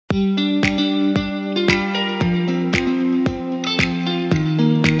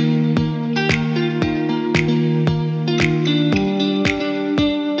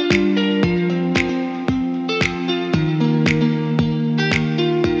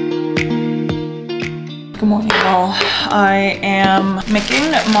Good morning, y'all. I am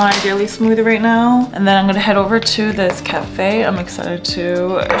making my daily smoothie right now, and then I'm gonna head over to this cafe. I'm excited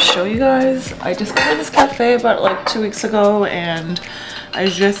to show you guys. I discovered this cafe about like 2 weeks ago, and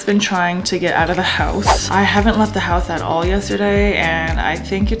I've just been trying to get out of the house. I haven't left the house at all yesterday, and I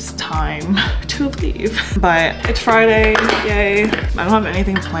think it's time to leave. But it's Friday, yay. I don't have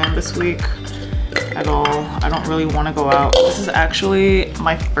anything planned this week at all. I don't really want to go out. This is actually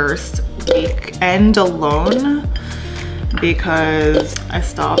my first weekend alone because I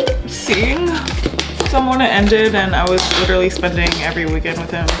stopped seeing someone. It ended and I was literally spending every weekend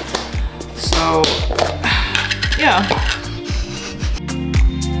with him. So yeah.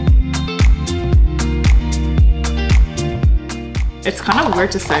 It's kind of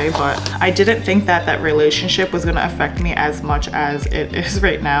weird to say, but I didn't think that that relationship was gonna affect me as much as it is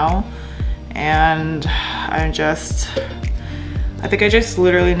right now. And I think I just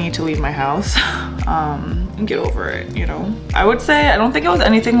literally need to leave my house and get over it, you know? I would say, I don't think it was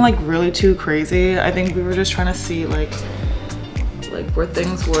anything like really too crazy. I think we were just trying to see like where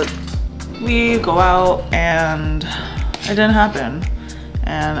things would go out, and it didn't happen.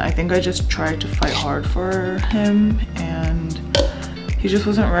 And I think I just tried to fight hard for him and he just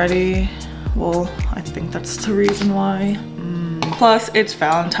wasn't ready. Well, I think that's the reason why. Plus, it's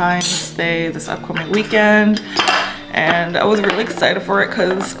Valentine's Day this upcoming weekend, and I was really excited for it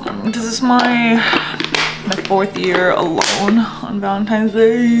because this is my 4th year alone on Valentine's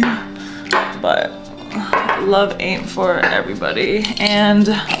Day. But love ain't for everybody, and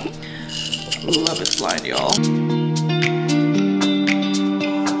love is blind, y'all.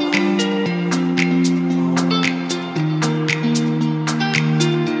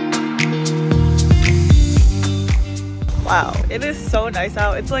 Wow, it is so nice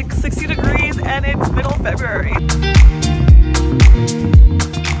out. It's like 60 degrees and it's middle of February.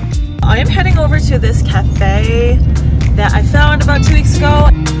 I am heading over to this cafe that I found about 2 weeks ago.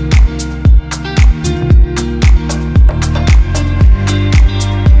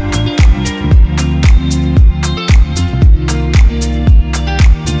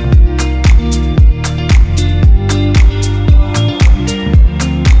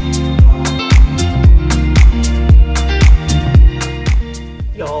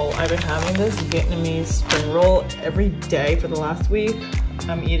 This Vietnamese spring roll every day for the last week.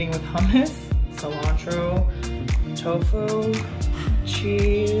 I'm eating with hummus, cilantro, tofu,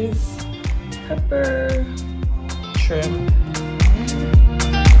 cheese, pepper, shrimp.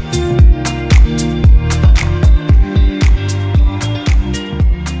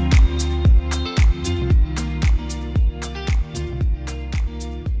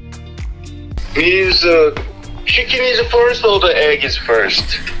 Chicken is first or the egg is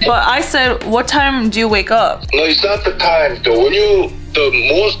first? But I said, what time do you wake up? No, it's not the time though. When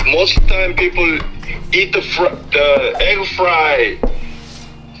most time people eat the egg fry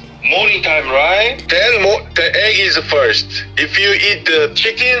morning time, right? Then the egg is first. If you eat the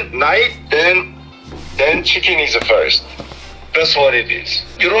chicken night, then chicken is first. That's what it is.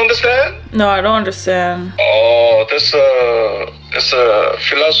 You don't understand? No, I don't understand. Oh, that's a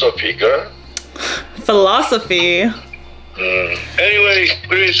philosophy, girl. Philosophy. Anyway,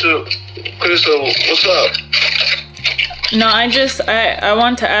 Chris, what's up? No, I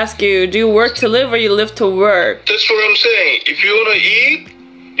want to ask you, do you work to live or you live to work? That's what I'm saying. If you wanna eat,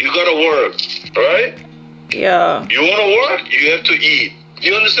 you gotta work, right? Yeah. You wanna work, you have to eat.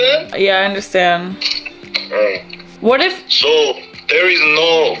 You understand? Yeah, I understand. What if? So there is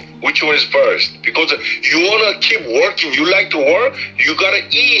no which one is first, because you wanna keep working. You like to work, you gotta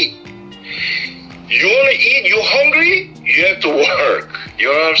eat. You want to eat, you're hungry, you have to work. You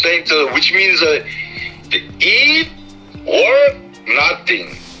know what I'm saying? So, which means the eat, work,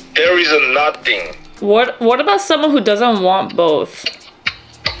 nothing. There is a nothing. What about someone who doesn't want both?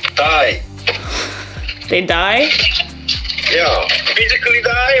 Die. They die? Yeah. Physically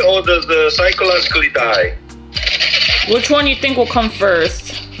die or does the psychologically die? Which one you think will come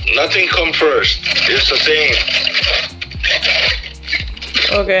first? Nothing come first. It's the same.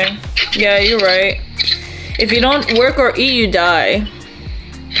 Okay. Yeah, you're right. If you don't work or eat, you die.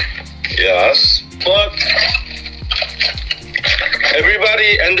 Yes, but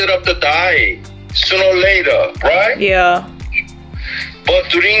everybody ended up to die sooner or later, right? Yeah. But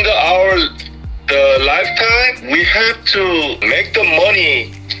during the lifetime, we have to make the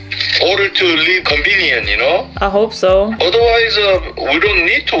money in order to live convenient, you know? I hope so. Otherwise, we don't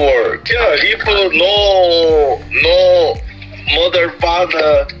need to work. Yeah, if no mother,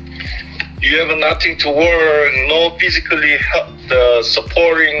 father, you have nothing to work, no physically help,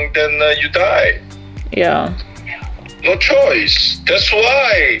 supporting, then you die. Yeah. no choice. That's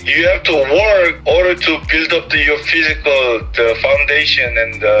why you have to work in order to build up your physical foundation.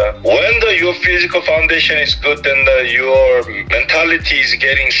 And when your physical foundation is good, then your mentality is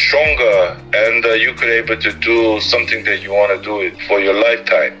getting stronger, and you could able to do something that you want to do it for your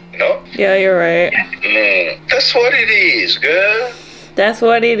lifetime. You know? Yeah, you're right. That's what it is, girl. That's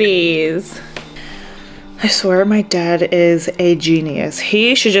what it is. I swear my dad is a genius.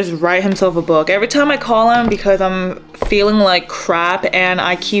 He should just write himself a book. Every time I call him because I'm feeling like crap and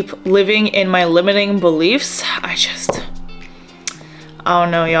I keep living in my limiting beliefs, I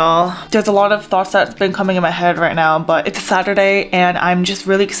don't know, y'all. There's a lot of thoughts that's been coming in my head right now, but it's a Saturday and I'm just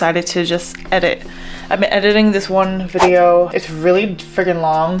really excited to just edit. I've been editing this one video. It's really freaking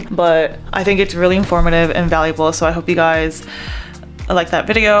long, but I think it's really informative and valuable, so I hope you guys like that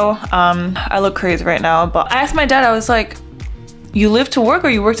video. I look crazy right now, but I asked my dad, I was like, you live to work or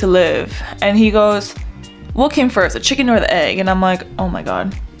you work to live? And he goes, what came first, the chicken or the egg? And I'm like, oh my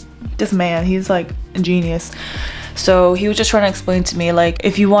god, this man, he's like a genius. So he was just trying to explain to me, like,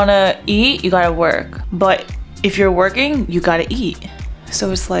 if you want to eat, you gotta work, but if you're working, you gotta eat.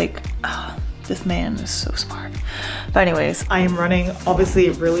 So it's like, this man is so smart. But anyways, I am running obviously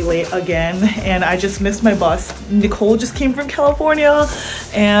really late again and I just missed my bus. Nicole just came from California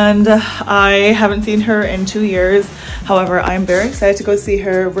and I haven't seen her in 2 years. However, I'm very excited to go see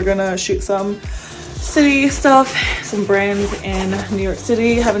her. We're gonna shoot some city stuff, some brands in New York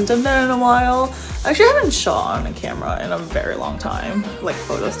City. Haven't done that in a while. Actually, I haven't shot on a camera in a very long time, like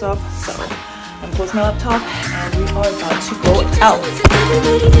photo stuff. So I'm gonna close my laptop and we are about to go out.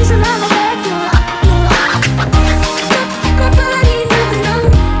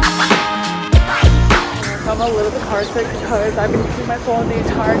 I'm a little bit car sick because I've been using my phone the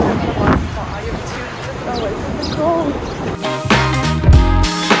entire time on the bus, but I am too just away from the cold.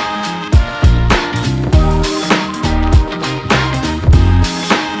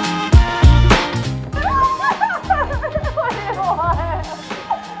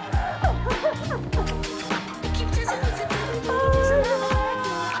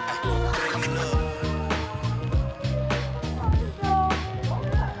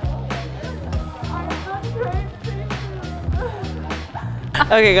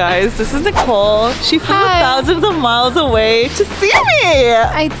 Okay guys, this is Nicole. She flew thousands of miles away to see me.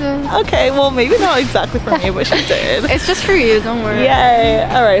 I did. Okay, well maybe not exactly for me, but she did. It's just for you, don't worry. Yay.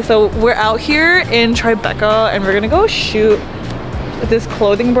 Alright, so we're out here in Tribeca and we're gonna go shoot this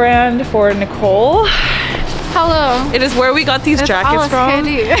clothing brand for Nicole. Hello. It is where we got these jackets from.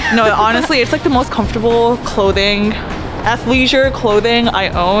 No, honestly, it's like the most comfortable clothing, athleisure clothing I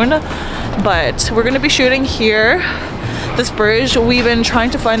own. But we're gonna be shooting here. This bridge, we've been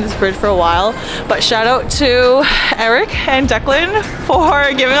trying to find this bridge for a while, but shout out to Eric and Declan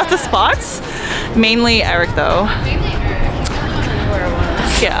for giving us the spots. Mainly Eric though. Mainly Eric. Where it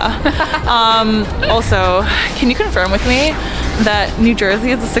was. Yeah. Also, can you confirm with me that New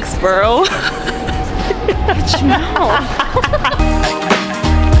Jersey is the 6th borough? Bitch, no.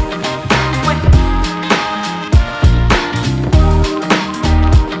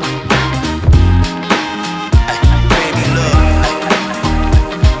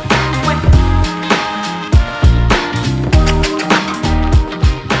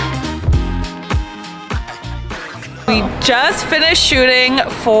 We just finished shooting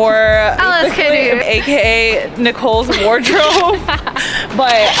for Alice Kitty, aka Nicole's wardrobe.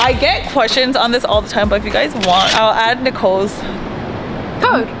 But I get questions on this all the time, but if you guys want, I'll add Nicole's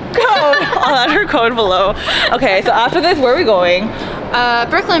code. I'll add her code below. Okay, so after this, where are we going?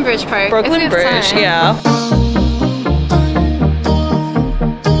 Brooklyn Bridge Park. Brooklyn Bridge, yeah.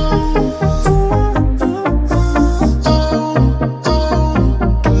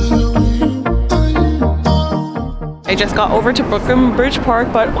 I just got over to Brooklyn Bridge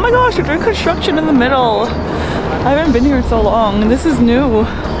Park, but oh my gosh, they're doing construction in the middle. I haven't been here in so long. This is new.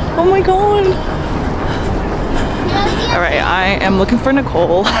 Oh my god. Alright, I am looking for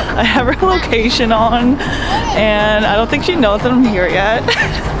Nicole. I have her location on and I don't think she knows that I'm here yet.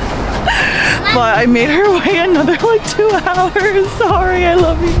 But I made her wait another like 2 hours. Sorry, I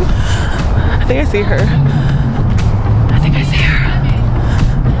love you. I think I see her. I think I see her.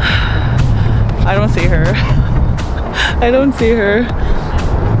 I don't see her. I don't see her.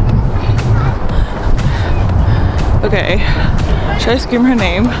 Okay. Should I scream her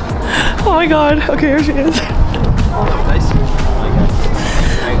name? Oh my god. Okay, here she is.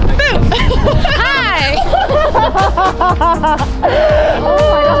 Hi!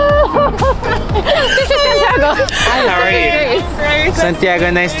 This is Santiago. Hi, how are you? Great.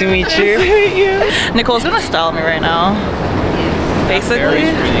 Santiago, nice to meet you. Nice to meet you. Nicole's gonna style me right now. Basically.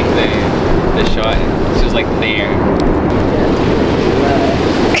 the shot. She was like there.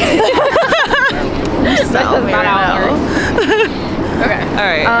 Stop me not right how it now. Okay. All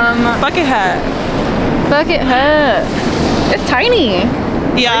right. Bucket hat. Bucket hat. It's tiny.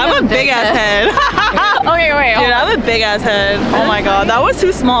 Yeah, I have a big ass head. Okay, wait. Dude, I have a big ass head. Oh my god, that was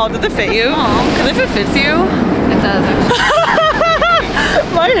too small. Does it fit you? Because if it fits you, It does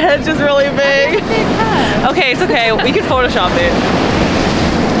actually. my head's just really big. Okay, it's okay. We can Photoshop it.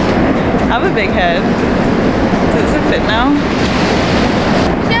 I have a big head. Does it fit now?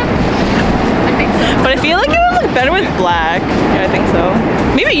 Yeah. I think so. But I feel like it would look better with black. Yeah, I think so.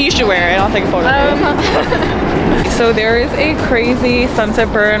 Maybe you should wear it. I'll take a photo. So there is a crazy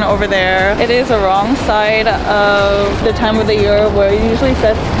sunset burn over there. It is the wrong side of the time of the year where it usually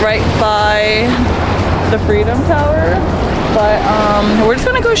sets right by the Freedom Tower. But we're just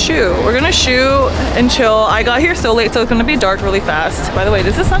gonna go shoot. We're gonna shoot and chill. I got here so late, so it's gonna be dark really fast. By the way,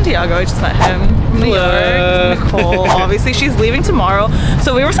 this is Santiago. I just met him from New York. Nicole. Obviously, she's leaving tomorrow.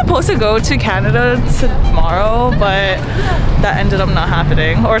 So we were supposed to go to Canada tomorrow, but that ended up not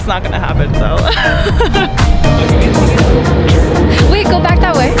happening, or it's not gonna happen. So. Wait, go back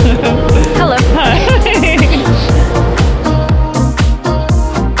that way. Hello.